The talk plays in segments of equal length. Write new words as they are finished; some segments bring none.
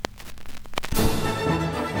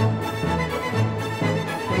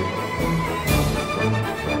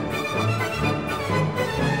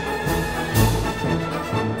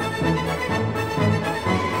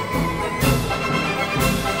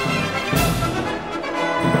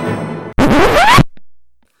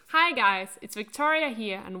Hi guys, it's Victoria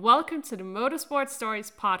here and welcome to the Motorsport Stories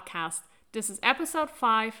podcast. This is episode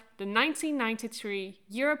 5, the 1993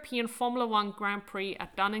 European Formula 1 Grand Prix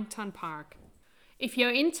at Donington Park. If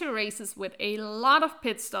you're into races with a lot of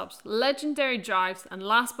pit stops, legendary drives and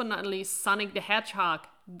last but not least Sonic the Hedgehog,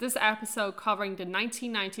 this episode covering the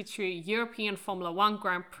 1993 European Formula 1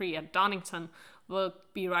 Grand Prix at Donington will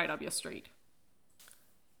be right up your street.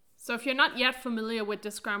 So if you're not yet familiar with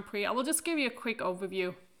this Grand Prix, I will just give you a quick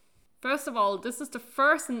overview. First of all, this is the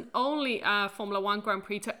first and only Formula 1 Grand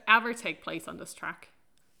Prix to ever take place on this track.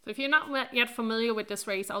 So if you're not yet familiar with this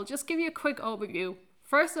race, I'll just give you a quick overview.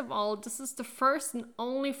 First of all, this is the first and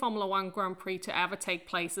only Formula 1 Grand Prix to ever take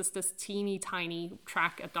place at this teeny tiny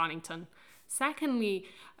track at Donington. Secondly,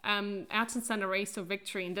 Ayrton Senna raced to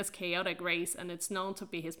victory in this chaotic race and it's known to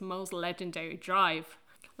be his most legendary drive.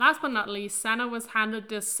 Last but not least, Senna was handed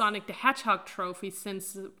this Sonic the Hedgehog trophy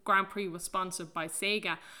since the Grand Prix was sponsored by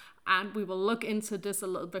Sega, and we will look into this a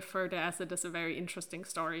little bit further as it is a very interesting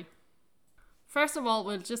story. First of all,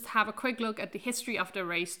 we'll just have a quick look at the history of the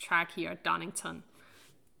racetrack here at Donington.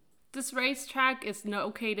 This racetrack is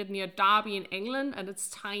located near Derby in England and it's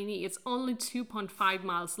tiny, it's only 2.5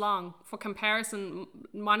 miles long. For comparison,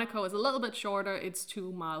 Monaco is a little bit shorter, it's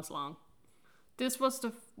 2 miles long. This was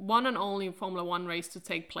the one and only Formula 1 race to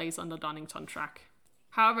take place on the Donington track.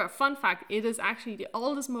 However, fun fact, it is actually the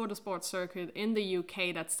oldest motorsport circuit in the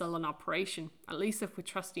UK that's still in operation, at least if we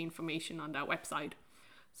trust the information on their website.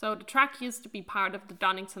 So the track used to be part of the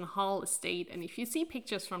Donington Hall estate, and if you see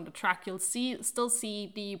pictures from the track, you'll still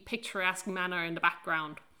see the picturesque manor in the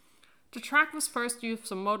background. The track was first used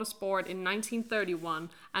for motorsport in 1931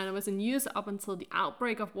 and it was in use up until the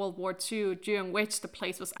outbreak of World War II, during which the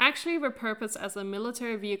place was actually repurposed as a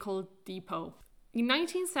military vehicle depot. In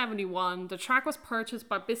 1971, the track was purchased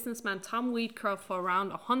by businessman Tom Wheatcroft for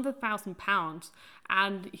around £100,000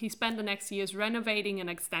 and he spent the next years renovating and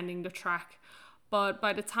extending the track. But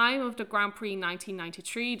by the time of the Grand Prix in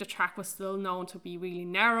 1993, the track was still known to be really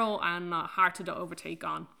narrow and hard to overtake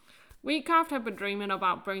on. Wheatcroft had been dreaming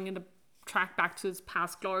about bringing the track back to its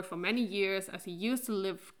past glory for many years, as he used to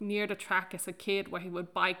live near the track as a kid where he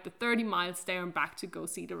would bike the 30 miles there and back to go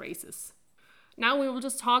see the races. Now we will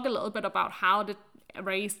just talk a little bit about how the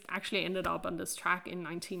race actually ended up on this track in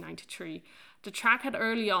 1993. The track had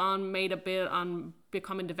early on made a bid on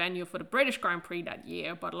becoming the venue for the British Grand Prix that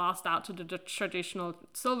year, but lost out to the traditional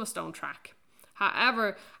Silverstone track.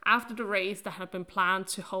 However, after the race that had been planned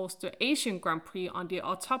to host the Asian Grand Prix on the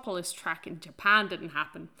Autopolis track in Japan didn't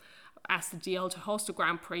happen. As the deal to host the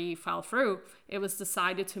Grand Prix fell through, it was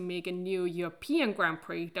decided to make a new European Grand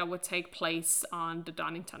Prix that would take place on the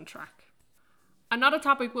Donington track. Another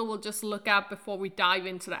topic we will just look at before we dive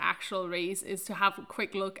into the actual race is to have a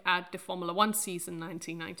quick look at the Formula 1 season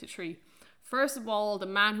 1993. First of all, the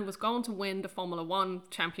man who was going to win the Formula 1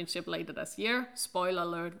 championship later this year, spoiler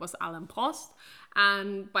alert, was Alain Prost.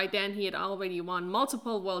 And by then he had already won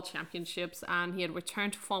multiple world championships and he had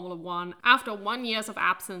returned to Formula 1 after 1 year of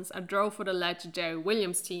absence and drove for the legendary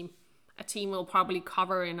Williams team, a team we'll probably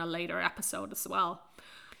cover in a later episode as well.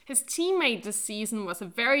 His teammate this season was a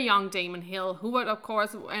very young Damon Hill, who would of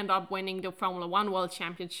course end up winning the Formula 1 World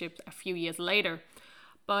Championship a few years later.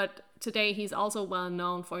 But today he's also well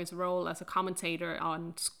known for his role as a commentator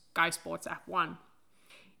on Sky Sports F1.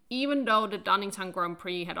 Even though the Donington Grand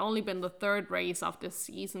Prix had only been the third race of this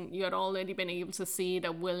season, you had already been able to see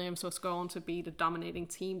that Williams was going to be the dominating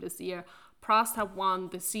team this year. Prost had won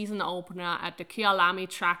the season opener at the Kyalami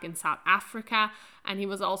track in South Africa, and he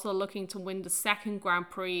was also looking to win the second Grand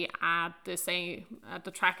Prix at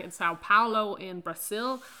the track in Sao Paulo in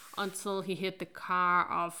Brazil until he hit the car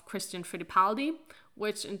of Christian Fittipaldi,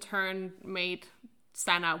 which in turn made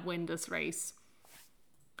Senna win this race.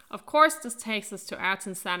 Of course, this takes us to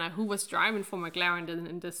Ayrton Senna, who was driving for McLaren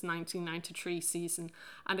in this 1993 season,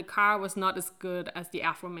 and the car was not as good as the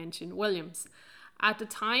aforementioned Williams. At the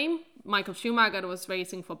time, Michael Schumacher was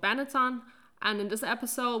racing for Benetton, and in this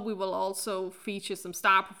episode we will also feature some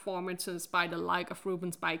star performances by the like of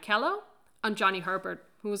Rubens Barrichello and Johnny Herbert,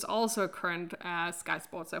 who is also a current Sky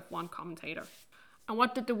Sports F1 commentator. And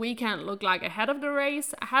what did the weekend look like ahead of the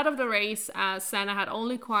race? Ahead of the race, Senna had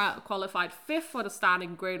only qualified 5th for the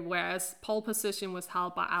starting grid, whereas pole position was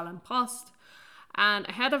held by Alain Prost. And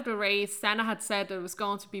ahead of the race, Senna had said that it was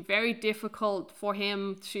going to be very difficult for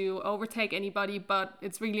him to overtake anybody, but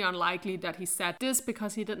it's really unlikely that he said this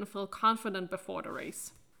because he didn't feel confident before the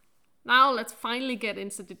race. Now let's finally get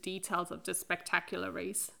into the details of this spectacular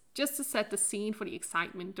race. Just to set the scene for the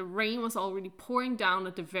excitement, the rain was already pouring down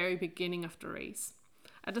at the very beginning of the race.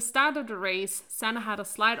 At the start of the race, Senna had a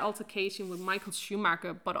slight altercation with Michael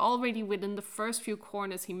Schumacher, but already within the first few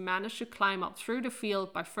corners he managed to climb up through the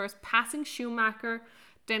field by first passing Schumacher,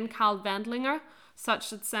 then Karl Wendlinger,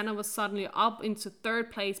 such that Senna was suddenly up into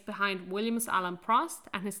third place behind Williams' Alain Prost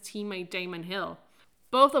and his teammate Damon Hill,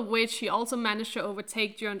 both of which he also managed to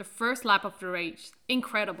overtake during the first lap of the race.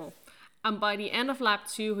 Incredible. And by the end of lap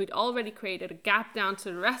 2, he'd already created a gap down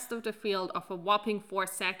to the rest of the field of a whopping 4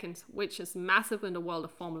 seconds, which is massive in the world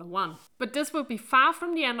of Formula 1. But this would be far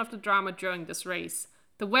from the end of the drama during this race.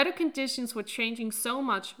 The weather conditions were changing so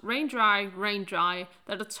much, rain dry,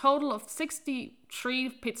 that a total of 63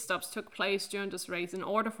 pit stops took place during this race in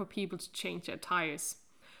order for people to change their tyres.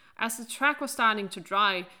 As the track was starting to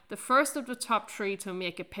dry, the first of the top 3 to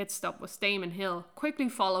make a pit stop was Damon Hill, quickly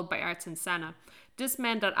followed by Ayrton Senna. This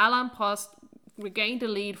meant that Alain Prost regained the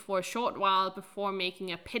lead for a short while before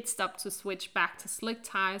making a pit stop to switch back to slick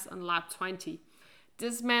tyres on lap 20.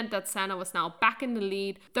 This meant that Senna was now back in the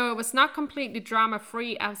lead, though it was not completely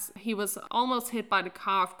drama-free as he was almost hit by the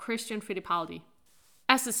car of Christian Fittipaldi.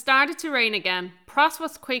 As it started to rain again, Prost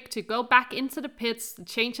was quick to go back into the pits to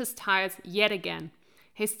change his tyres yet again.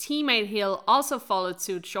 His teammate Hill also followed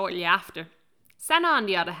suit shortly after. Senna, on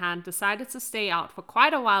the other hand, decided to stay out for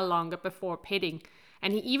quite a while longer before pitting,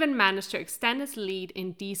 and he even managed to extend his lead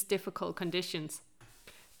in these difficult conditions.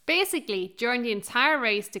 Basically, during the entire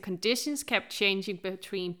race, the conditions kept changing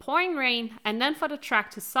between pouring rain and then for the track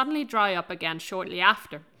to suddenly dry up again shortly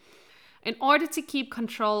after. In order to keep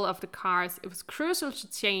control of the cars, it was crucial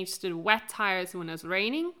to change to the wet tyres when it was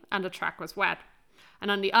raining and the track was wet. And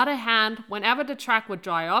on the other hand, whenever the track would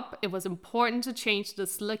dry up, it was important to change to the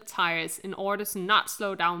slick tyres in order to not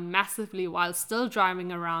slow down massively while still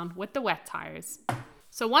driving around with the wet tyres.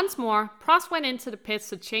 So once more, Prost went into the pits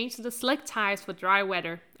to change to the slick tyres for dry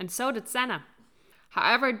weather, and so did Senna.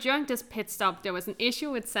 However, during this pit stop, there was an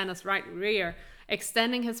issue with Senna's right rear,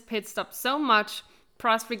 extending his pit stop so much,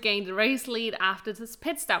 Prost regained the race lead after this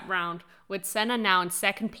pit stop round, with Senna now in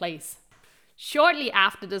second place. Shortly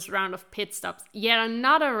after this round of pit stops, yet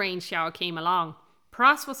another rain shower came along.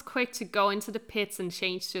 Prost was quick to go into the pits and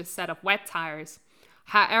change to a set of wet tyres.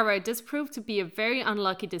 However, this proved to be a very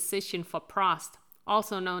unlucky decision for Prost,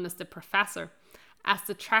 also known as the Professor, as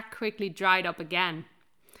the track quickly dried up again.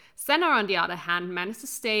 Senna, on the other hand, managed to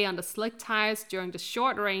stay on the slick tyres during the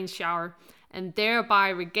short rain shower and thereby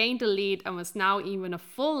regained the lead and was now even a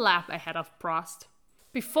full lap ahead of Prost.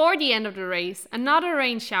 Before the end of the race, another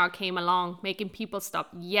rain shower came along, making people stop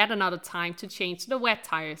yet another time to change to the wet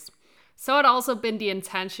tyres. So had also been the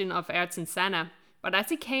intention of Ayrton Senna, but as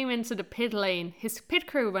he came into the pit lane, his pit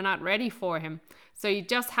crew were not ready for him, so he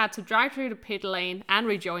just had to drive through the pit lane and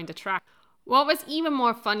rejoin the track. What was even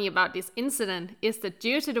more funny about this incident is that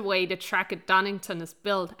due to the way the track at Donington is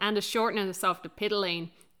built and the shortness of the pit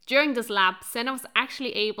lane, during this lap, Senna was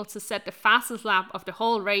actually able to set the fastest lap of the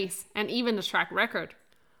whole race and even the track record.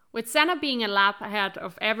 With Senna being a lap ahead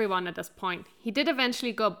of everyone at this point, he did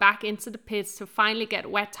eventually go back into the pits to finally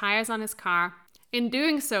get wet tyres on his car. In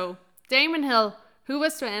doing so, Damon Hill, who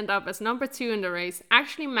was to end up as number 2 in the race,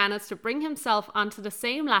 actually managed to bring himself onto the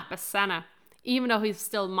same lap as Senna, even though he's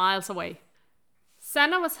still miles away.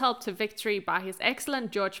 Senna was helped to victory by his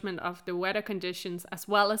excellent judgment of the weather conditions as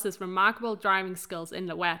well as his remarkable driving skills in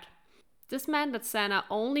the wet. This meant that Senna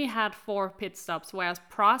only had 4 pit stops, whereas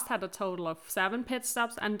Prost had a total of 7 pit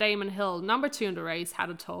stops and Damon Hill, number 2 in the race, had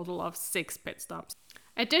a total of 6 pit stops.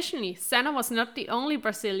 Additionally, Senna was not the only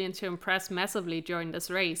Brazilian to impress massively during this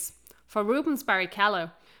race. For Rubens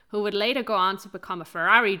Barrichello, who would later go on to become a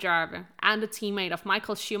Ferrari driver and a teammate of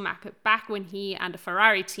Michael Schumacher back when he and the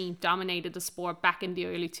Ferrari team dominated the sport back in the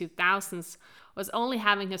early 2000s, was only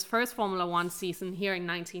having his first Formula 1 season here in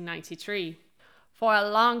 1993. For a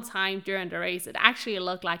long time during the race, it actually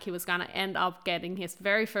looked like he was going to end up getting his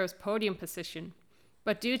very first podium position.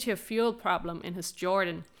 But due to a fuel problem in his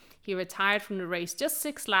Jordan, he retired from the race just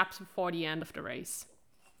 6 laps before the end of the race.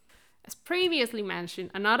 As previously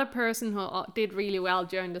mentioned, another person who did really well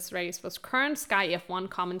during this race was current Sky F1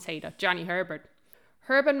 commentator Johnny Herbert.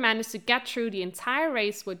 Herbert managed to get through the entire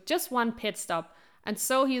race with just 1 pit stop, and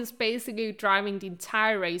so he was basically driving the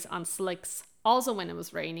entire race on slicks, also when it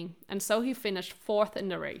was raining, and so he finished 4th in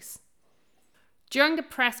the race. During the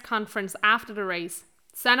press conference after the race,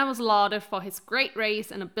 Senna was lauded for his great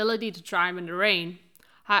race and ability to drive in the rain.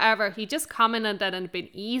 However, he just commented that it had been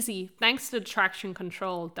easy thanks to the traction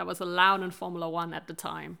control that was allowed in Formula 1 at the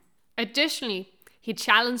time. Additionally, he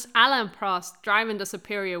challenged Alain Prost, driving the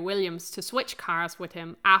superior Williams, to switch cars with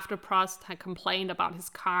him after Prost had complained about his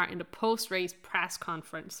car in the post-race press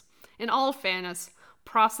conference. In all fairness,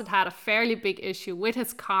 Prost had a fairly big issue with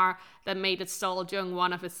his car that made it stall during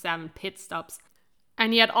one of his 7 pit stops,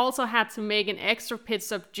 and he had also had to make an extra pit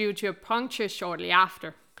stop due to a puncture shortly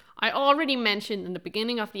after. I already mentioned in the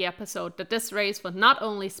beginning of the episode that this race was not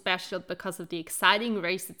only special because of the exciting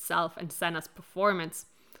race itself and Senna's performance.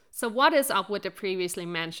 So what is up with the previously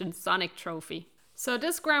mentioned Sonic Trophy? So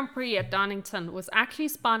this Grand Prix at Donington was actually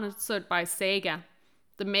sponsored by Sega,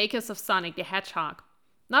 the makers of Sonic the Hedgehog.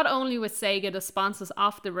 Not only was Sega the sponsors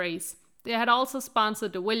of the race, they had also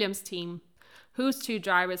sponsored the Williams team, whose 2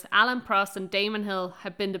 drivers, Alain Prost and Damon Hill,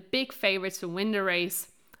 had been the big favourites to win the race,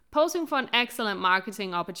 posing for an excellent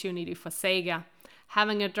marketing opportunity for Sega,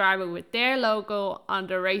 having a driver with their logo on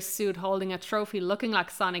the race suit holding a trophy looking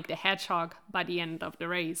like Sonic the Hedgehog by the end of the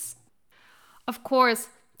race. Of course,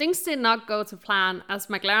 things did not go to plan as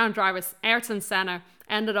McLaren driver Ayrton Senna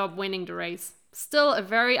ended up winning the race. Still, a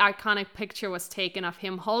very iconic picture was taken of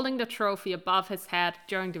him holding the trophy above his head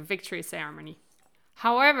during the victory ceremony.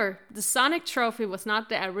 However, the Sonic Trophy was not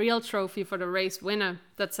the real trophy for the race winner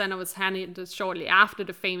that Senna was handed shortly after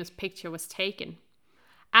the famous picture was taken.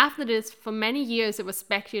 After this, for many years it was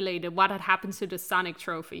speculated what had happened to the Sonic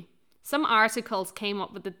Trophy. Some articles came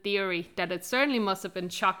up with the theory that it certainly must have been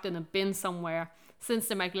chucked in a bin somewhere, since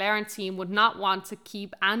the McLaren team would not want to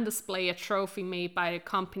keep and display a trophy made by a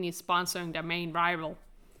company sponsoring their main rival.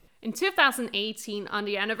 In 2018, on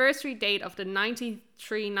the anniversary date of the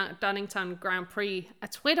 93 Donington Grand Prix, a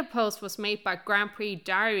Twitter post was made by Grand Prix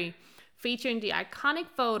Diary featuring the iconic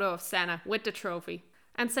photo of Senna with the trophy.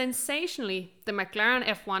 And sensationally, the McLaren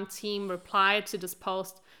F1 team replied to this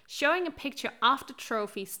post, showing a picture of the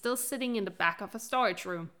trophy still sitting in the back of a storage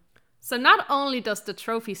room. So not only does the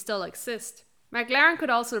trophy still exist, McLaren could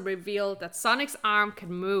also reveal that Sonic's arm can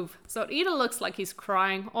move, so it either looks like he's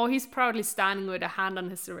crying or he's proudly standing with a hand on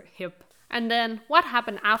his hip. And then, what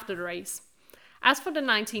happened after the race? As for the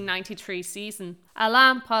 1993 season,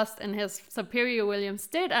 Alain Prost and his superior Williams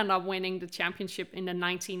did end up winning the championship in the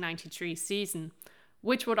 1993 season,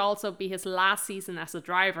 which would also be his last season as a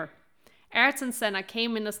driver. Ayrton Senna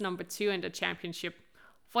came in as number 2 in the championship.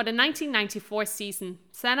 For the 1994 season,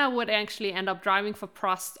 Senna would actually end up driving for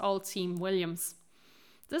Prost's old team Williams.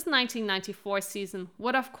 This 1994 season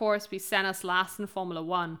would of course be Senna's last in Formula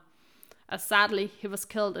 1, as sadly he was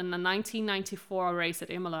killed in the 1994 race at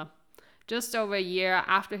Imola, just over a year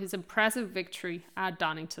after his impressive victory at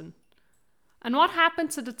Donington. And what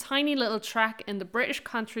happened to the tiny little track in the British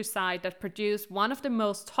countryside that produced one of the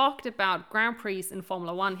most talked about Grand Prix in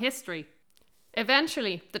Formula 1 history?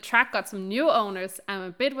 Eventually, the track got some new owners and a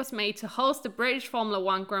bid was made to host the British Formula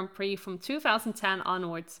 1 Grand Prix from 2010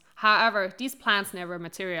 onwards. However, these plans never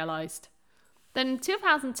materialised. Then in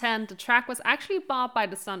 2010, the track was actually bought by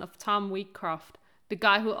the son of Tom Wheatcroft, the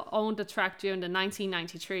guy who owned the track during the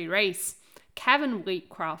 1993 race. Kevin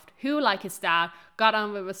Wheatcroft, who, like his dad, got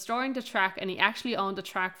on with restoring the track, and he actually owned the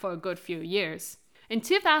track for a good few years. In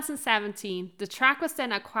 2017, the track was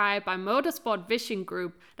then acquired by Motorsport Vision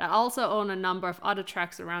Group that also own a number of other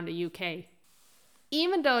tracks around the UK.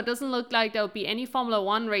 Even though it doesn't look like there will be any Formula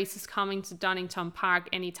 1 races coming to Donington Park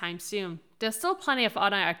anytime soon, there's still plenty of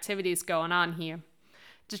other activities going on here.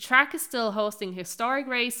 The track is still hosting historic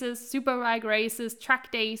races, super rag races, track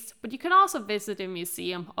days, but you can also visit a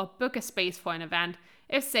museum or book a space for an event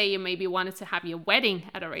if, say, you maybe wanted to have your wedding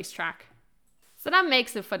at a racetrack. So that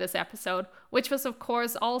makes it for this episode, which was of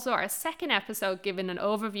course also our second episode giving an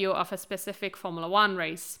overview of a specific Formula 1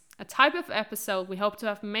 race, a type of episode we hope to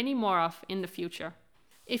have many more of in the future.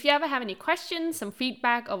 If you ever have any questions, some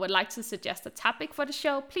feedback, or would like to suggest a topic for the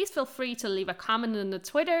show, please feel free to leave a comment on the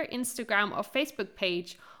Twitter, Instagram, or Facebook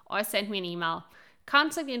page, or send me an email.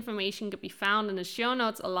 Contact information can be found in the show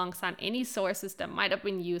notes alongside any sources that might have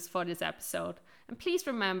been used for this episode. And please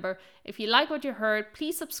remember, if you like what you heard,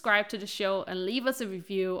 please subscribe to the show and leave us a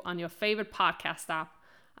review on your favorite podcast app.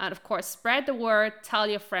 And of course, spread the word, tell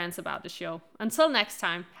your friends about the show. Until next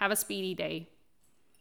time, have a speedy day.